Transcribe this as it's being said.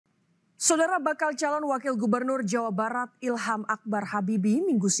Saudara bakal calon wakil gubernur Jawa Barat Ilham Akbar Habibie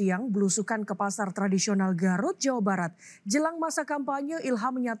minggu siang belusukan ke pasar tradisional Garut, Jawa Barat. Jelang masa kampanye,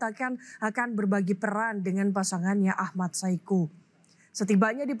 Ilham menyatakan akan berbagi peran dengan pasangannya Ahmad Saiku.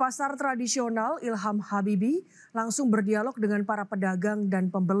 Setibanya di pasar tradisional, Ilham Habibie langsung berdialog dengan para pedagang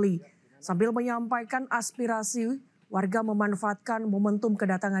dan pembeli. Sambil menyampaikan aspirasi, warga memanfaatkan momentum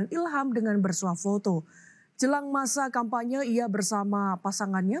kedatangan Ilham dengan bersuah foto. Jelang masa kampanye, ia bersama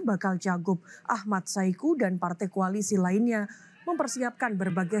pasangannya bakal cagup Ahmad Saiku dan partai koalisi lainnya mempersiapkan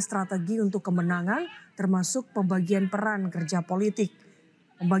berbagai strategi untuk kemenangan, termasuk pembagian peran kerja politik.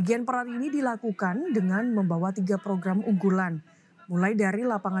 Pembagian peran ini dilakukan dengan membawa 3 program unggulan, mulai dari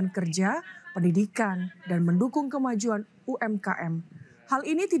lapangan kerja, pendidikan, dan mendukung kemajuan UMKM. Hal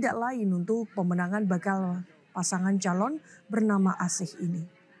ini tidak lain untuk pemenangan bakal pasangan calon bernama Asih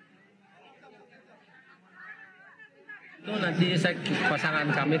ini. Itu nanti pasangan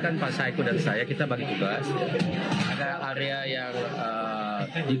kami kan Pak Saiku dan saya, kita bagi tugas. Ada area yang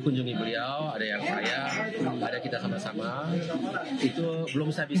dikunjungi beliau, ada yang saya, ada kita sama-sama. Itu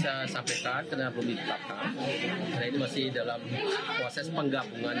belum saya bisa sampaikan karena belum ditetapkan. Karena ini masih dalam proses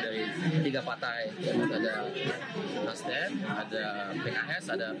penggabungan dari 3 partai. Ada Nasdem, ada PKS,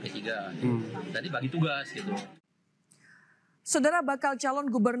 ada P3. Nanti bagi tugas gitu. Saudara bakal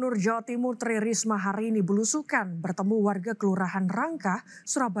calon gubernur Jawa Timur Tri Risma hari ini belusukan bertemu warga Kelurahan Rangkah,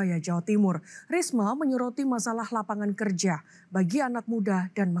 Surabaya, Jawa Timur. Risma menyoroti masalah lapangan kerja bagi anak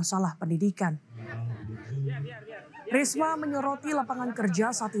muda dan masalah pendidikan. Risma menyoroti lapangan kerja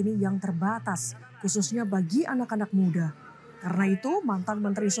saat ini yang terbatas, khususnya bagi anak-anak muda. Karena itu, mantan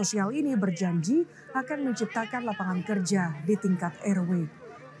Menteri Sosial ini berjanji akan menciptakan lapangan kerja di tingkat RW.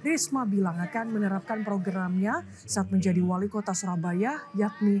 Risma bilang akan menerapkan programnya saat menjadi wali kota Surabaya,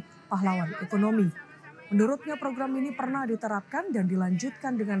 yakni pahlawan ekonomi. Menurutnya program ini pernah diterapkan dan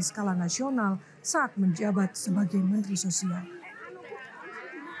dilanjutkan dengan skala nasional saat menjabat sebagai Menteri Sosial.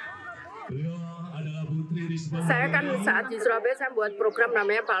 Saya kan saat di Surabaya saya buat program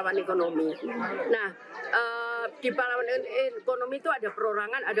namanya pahlawan ekonomi. Nah, di pahlawan ekonomi itu ada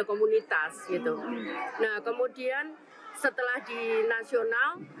perorangan, ada komunitas gitu. Nah, kemudian setelah di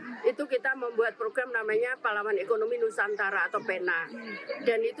nasional itu kita membuat program namanya pahlawan ekonomi Nusantara atau PENA.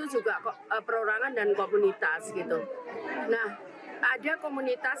 Dan itu juga perorangan dan komunitas gitu. Nah, ada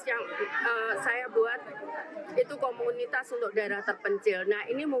komunitas yang saya buat, itu komunitas untuk daerah terpencil. Nah,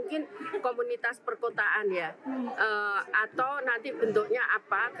 ini mungkin komunitas perkotaan ya, atau nanti bentuknya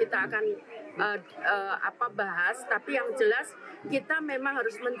apa kita akan bahas. Tapi yang jelas kita memang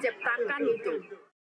harus menciptakan itu.